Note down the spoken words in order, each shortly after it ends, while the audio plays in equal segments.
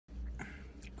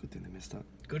missed that.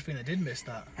 Good thing they did miss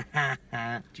that.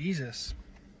 Jesus.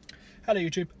 Hello,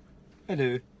 YouTube.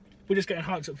 Hello. We're just getting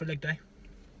hyped up for leg day.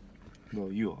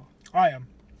 Well, you are. I am.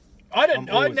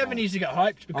 I never need to get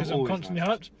hyped because I'm constantly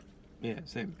hyped. Yeah,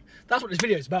 same. That's what this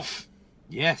video is about.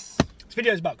 Yes. This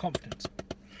video is about confidence.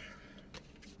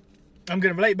 I'm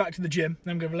going to relate back to the gym,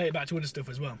 and I'm going to relate back to other stuff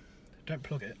as well. Don't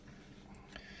plug it.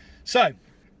 So,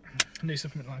 new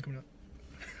supplement line coming up.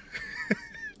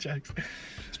 Jokes.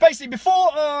 So basically, before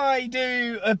I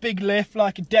do a big lift,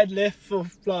 like a deadlift for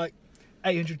like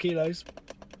 800 kilos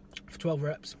for 12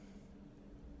 reps.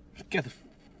 Get the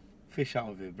fish out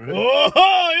of it, bro. Oh,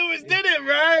 I almost did it,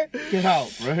 bro. Get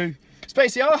out, bro. So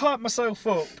basically, I hype myself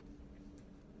up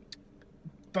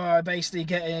by basically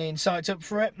getting psyched up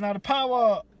for it. Now, the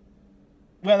power,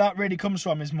 where that really comes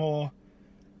from is more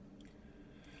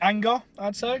anger,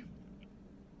 I'd say.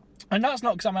 And that's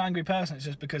not because I'm an angry person, it's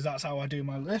just because that's how I do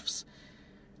my lifts.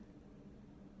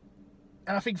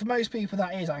 And I think for most people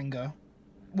that is anger,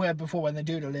 where before when they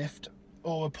do the lift,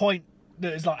 or a point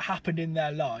that has like happened in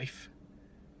their life,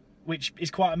 which is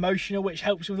quite emotional, which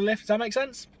helps with the lift. Does that make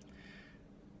sense?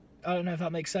 I don't know if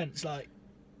that makes sense. Like,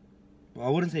 well, I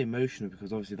wouldn't say emotional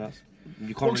because obviously that's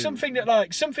you can't. Well, something that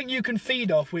like something you can feed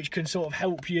off, which can sort of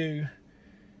help you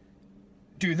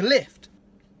do the lift,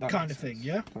 That kind of makes thing. sense.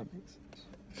 Yeah. That makes sense.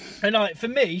 And like for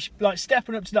me, like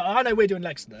stepping up to that, I know we're doing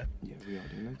legs today. Yeah, we are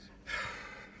doing legs.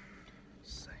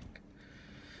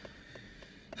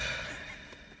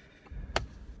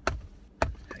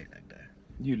 Hate leg day.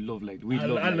 You love leg.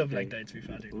 I love leg day. To be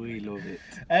fair, I do. We love it.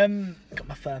 Got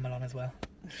my thermal on as well.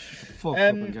 Fuck up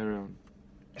and get around.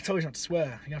 I told you not to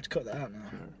swear. You have to cut that out now.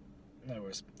 Sure. No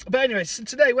worries. But anyway, so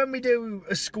today when we do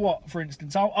a squat, for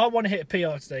instance, I want to hit a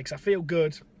PR today because I feel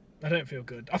good. I don't feel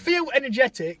good. I feel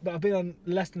energetic, but I've been on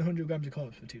less than 100 grams of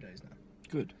carbs for 2 days now.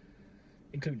 Good.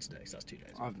 Including today, so that's 2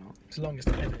 days. I've not. It's the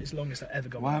longest I've ever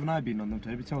gone. Why haven't I been on them,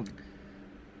 Toby? Tell them.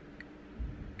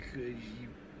 Because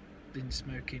you've been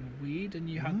smoking weed and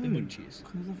you had the munchies.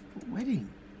 Because of the wedding.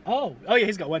 Oh yeah,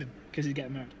 he's got a wedding because he's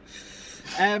getting married.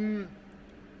 I'm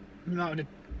not going to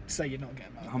say you're not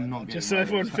getting married. I'm not getting just so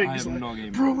everyone thinks like, not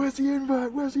getting bro, married. where's the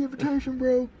invite? Where's the invitation,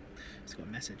 bro? It's got a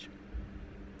message.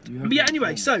 But yeah,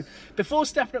 anyway, so before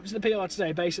stepping up to the PR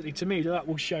today, basically to me that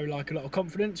will show like a lot of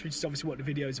confidence, which is obviously what the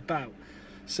video is about.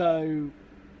 So,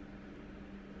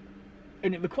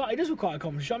 and it does require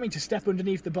confidence. You know what I mean? To step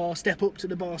underneath the bar, step up to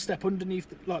the bar, step underneath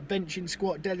the, like benching,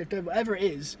 squat, deadlift, whatever it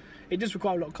is, it does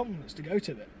require a lot of confidence to go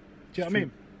to it. Do you know what I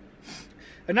mean?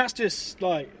 And that's just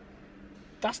like,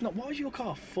 that's not. What is your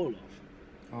car full of?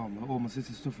 Oh, all my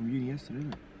sister's stuff from uni yesterday,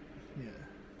 isn't it?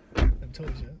 Yeah, them toys,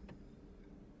 yeah.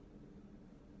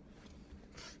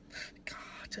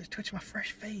 Touching my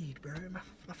fresh fade, bro,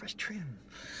 my fresh trim.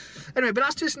 Anyway, but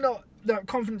that's just not that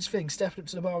confidence thing, stepping up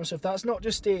to the bar and stuff. That's not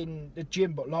just in the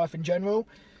gym, but life in general.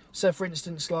 So, for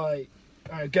instance, like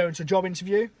going to a job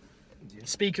interview,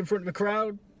 speak in front of a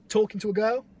crowd, talking to a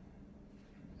girl.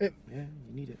 Yeah, you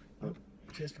need it. Oh,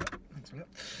 cheers for that. Thanks for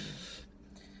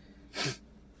that.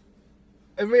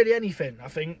 And really anything, I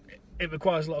think, it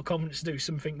requires a lot of confidence to do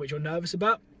something which you're nervous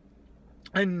about.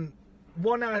 And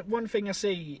one thing I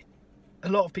see a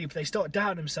lot of people, they start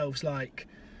doubting themselves, like,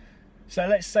 so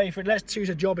let's choose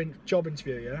a job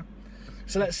interview, yeah.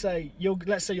 So let's say you're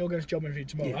going to job interview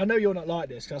tomorrow. Yeah. I know you're not like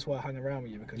this, that's why I hang around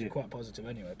with you, because you're quite positive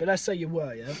anyway. But let's say you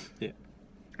were, yeah. Yeah.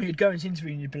 You'd go into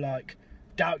interview and you'd be like,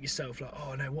 doubt yourself, like,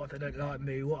 oh no, what if they don't like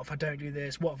me? What if I don't do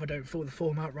this? What if I don't fill the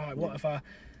form out right? What if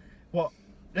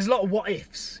There's a lot of what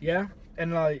ifs, yeah.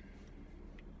 And like,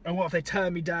 and what if they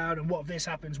turn me down? And what if this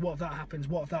happens? What if that happens?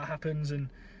 What if that happens? And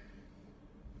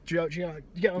do you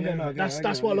get what I'm going?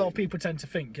 That's what a lot of people tend to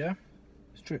think, yeah?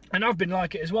 It's true. And I've been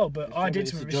like it as well, but I did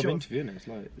something job interview, it's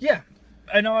like... Yeah.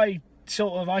 And I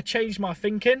changed my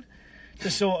thinking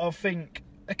to sort of think,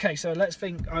 okay, so let's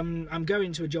think I'm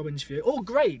going to a job interview, or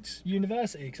grades,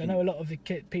 university, because I know a lot of the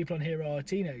people on here are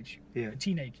teenagers.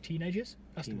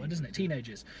 That's the word, isn't it?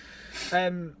 Teenagers.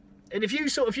 And if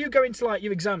you go into like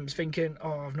your exams thinking,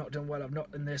 oh, I've not done well, I've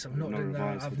not done this, I've not done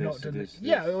that, I've not done this,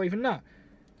 yeah, or even that,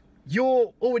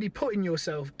 you're already putting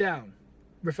yourself down,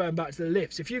 referring back to the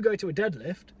lifts. If you go to a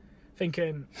deadlift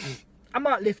thinking, I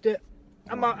might lift it,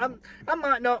 I might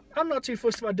not, I'm not too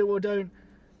fussed if I do or don't,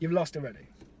 you've lost already.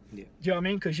 Yeah. Do you know what I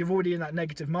mean? Because you're already in that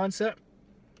negative mindset.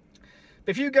 But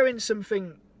if you go in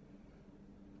something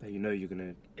that you know you're going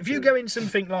to... If you go in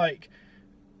something like,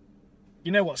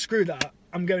 you know what, screw that,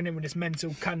 I'm going in with this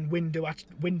mental Windu,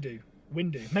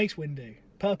 Mace Windu,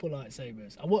 purple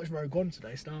lightsabers. I watched Rogue One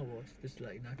today, Star Wars, just to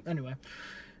let you know. Anyway,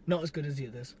 not as good as the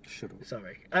others. Shut up.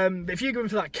 Sorry. But if you go in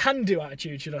for that can-do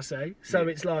attitude, should I say, so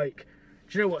it's like,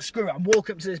 do you know what? Screw it. I'm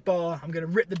walking up to this bar. I'm going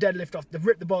to rip the deadlift off.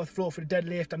 Rip the bar off the floor for the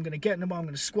deadlift. I'm going to get in the bar. I'm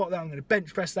going to squat that. I'm going to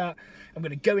bench press that. I'm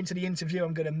going to go into the interview.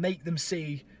 I'm going to make them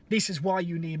see this is why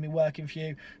you need me working for you.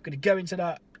 I'm going to go into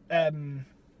that.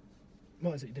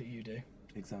 What is it that you do?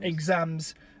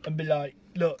 Exams, and be like,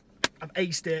 look, I've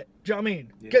aced it. Do you know what I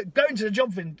mean? Yeah. Go into the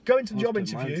job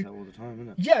interview. All the time, isn't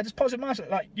it? Yeah, just positive mindset.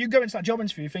 Like, you go into that job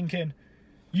interview thinking,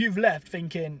 you've left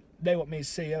thinking they want me as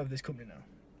CEO of this company now.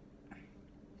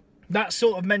 That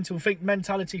sort of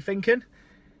mentality thinking. Does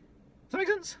that make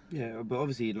sense? Yeah, but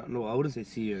obviously, no, I wouldn't say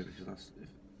CEO because that's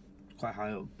quite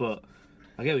high up. But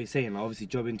I get what you're saying. Like, obviously,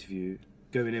 job interview,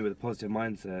 going in with a positive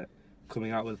mindset,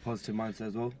 coming out with a positive mindset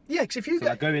as well. Yeah, because if you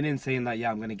like going in saying that, yeah,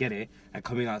 I'm gonna get it, and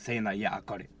coming out saying that, yeah, I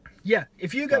got it. Yeah,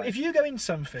 if you go in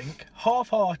something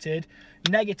half-hearted,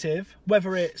 negative,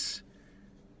 whether it's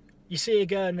you see a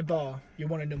girl in the bar, you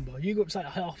want a number, you go up to like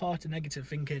half-hearted negative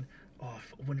thinking, oh,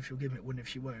 I wonder if she'll give me it, I wonder if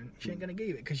she won't. She ain't going to give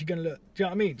you it because you're going to look, do you know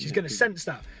what I mean? She's going to sense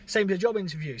that. Same as a job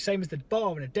interview, same as the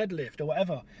bar and a deadlift or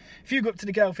whatever. If you go up to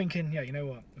the girl thinking, yeah, you know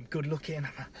what, I'm good looking,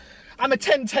 I'm a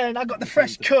 10-10, I got the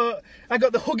fresh cut, I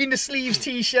got the hugging the sleeves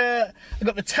t-shirt, I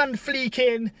got the tan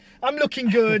fleeking, I'm looking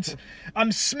good,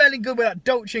 I'm smelling good with that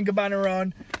Dolce & Gabbana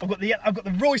on, I've got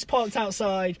the Royce parked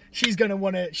outside, she's going to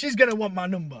want my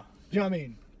number. Do you know what I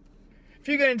mean? If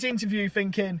you go into interview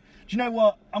thinking, do you know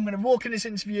what, I'm going to walk in this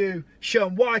interview, show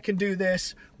them why I can do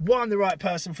this, why I'm the right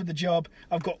person for the job,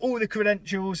 I've got all the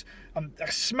credentials, I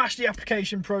smashed the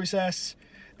application process,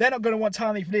 they're not going to want to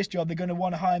hire me for this job, they're going to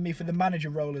want to hire me for the manager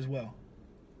role as well.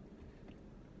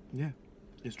 Yeah,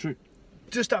 it's true.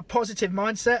 Just that positive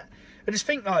mindset. I just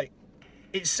think like,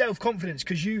 it's self-confidence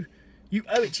because you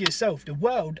owe it to yourself. The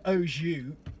world owes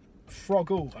you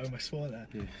frog all. I almost swore there.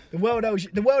 Yeah. The world owes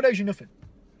you nothing.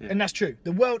 Yeah. And that's true.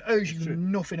 The world owes you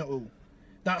nothing at all.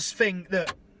 That's thing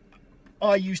that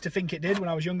I used to think it did when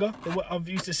I was younger. I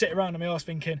used to sit around on my arse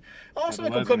thinking, oh,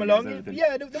 something will come along.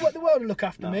 Yeah, the world will look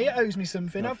after me. It owes me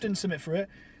something. I've done something for it.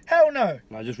 Hell no.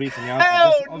 Like just recently,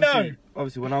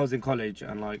 obviously when I was in college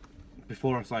and like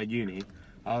before I started uni,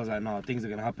 I was like, no, things are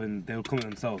gonna happen. They'll come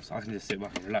themselves. I can just sit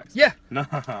back and relax. Yeah. Nah.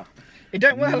 It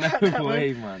don't work like that. No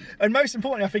way, man. And most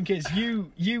importantly, I think is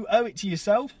you owe it to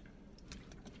yourself.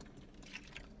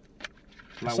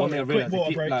 Like one thing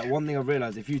I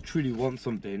realised, if you truly want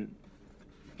something,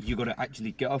 you got to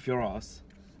actually get off your ass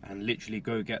and literally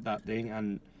go get that thing.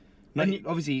 And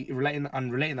obviously relating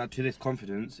that to this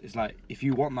confidence, it's like if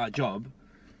you want that job,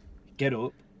 get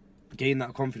up, gain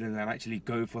that confidence, and actually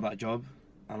go for that job,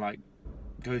 and like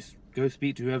go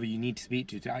speak to whoever you need to speak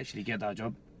to actually get that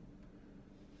job.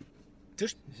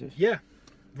 Yeah,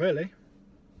 really.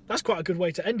 That's quite a good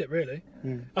way to end it, really.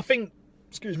 I think.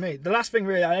 Excuse me. The last thing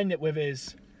really I end it with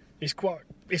is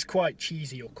quite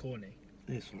cheesy or corny.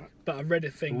 It's right. But I read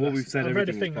a thing. Well, what we've said,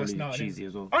 everything last is night. Cheesy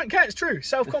as well. I don't care. It's true.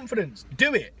 Self-confidence.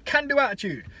 Do it. Can-do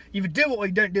attitude. You either do it or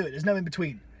you don't do it. There's no in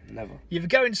between. Never. You either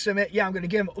go into something. Yeah, I'm going to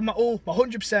give it my all, my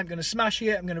 100%. I'm going to smash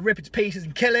it. I'm going to rip it to pieces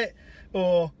and kill it.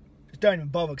 Or just don't even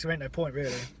bother because there ain't no point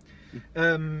really.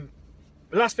 The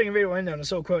last thing I really went on, I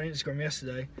saw a quote on Instagram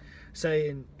yesterday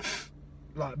saying,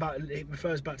 like, it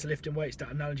refers back to lifting weights.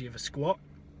 That analogy of a squat.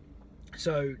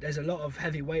 So there's a lot of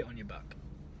heavy weight on your back.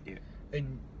 Yeah.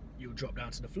 And you'll drop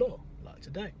down to the floor like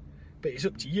today. But it's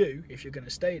up to you if you're going to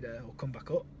stay there or come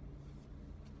back up.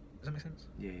 Does that make sense?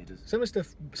 Yeah, it does. Some of the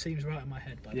stuff seems right in my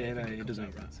head, but it doesn't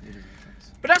make sense.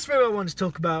 But that's really what I wanted to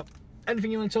talk about.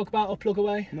 Anything you want to talk about or plug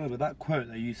away? No, but that quote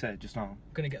that you said just now, I'm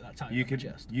going to get that tight. You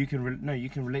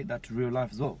can relate that to real life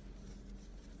as well.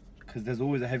 Because there's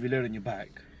always a heavy load on your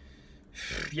back.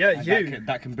 Yeah,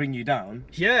 that can bring you down.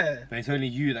 Yeah. But it's only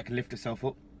you that can lift yourself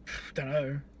up. Don't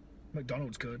know.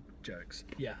 McDonald's good. Jokes.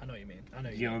 Yeah, I know what you mean.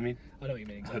 You know what I mean? I know what you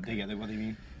mean, exactly. I hope they get what they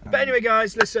mean. But anyway,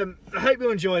 guys, listen, I hope you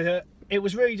enjoyed it. It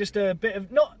was really just a bit of,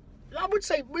 I would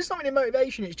say, it's not really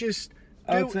motivation, it's just,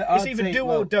 it's either do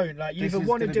or don't. Like, you either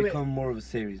want to do it. It's become more of a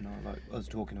series now, like us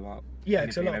talking about. Yeah,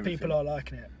 because a lot of people are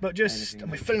liking it. But just, and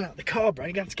we're filling out the car, bro.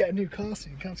 You have to get a new car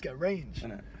soon. You have to get a range. I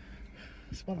know.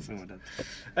 Sponsors.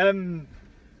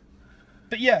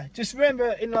 But yeah, just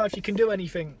remember in life you can do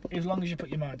anything as long as you put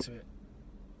your mind to it.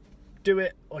 Do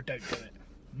it or don't do it.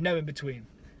 No in between.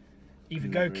 Either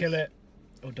go kill it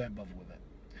or don't bother with it.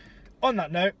 On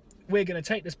that note, we're going to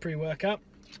take this pre-workout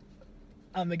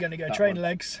and we're going to go train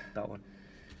legs. That one.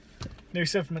 New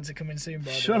supplements are coming soon, by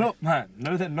the way. Shut up, man.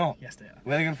 No, they're not. Yes, they are.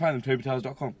 Where are they going to find them?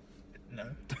 TobyTowers.com? No.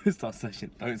 Don't start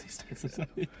searching. Don't say Don't,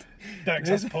 because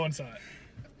that's a porn site.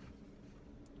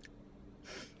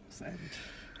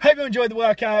 Hope you enjoyed the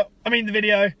workout. I mean the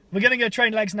video. We're going to go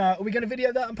train legs now. Are we going to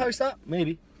video that and post that?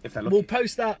 Maybe, if they're lucky. We'll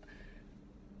post that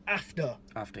after.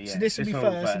 After, yeah. So this will be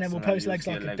first, and then we'll post legs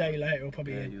you'll like see a day later, or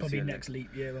probably see a next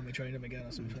leap year when we train them again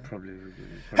or something. Probably.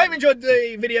 Hope you enjoyed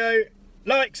the video.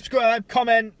 Like, subscribe,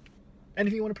 comment.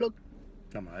 Anything you want to plug?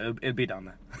 No, it'll be down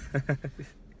there.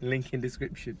 Link in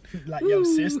description. Like your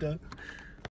sister.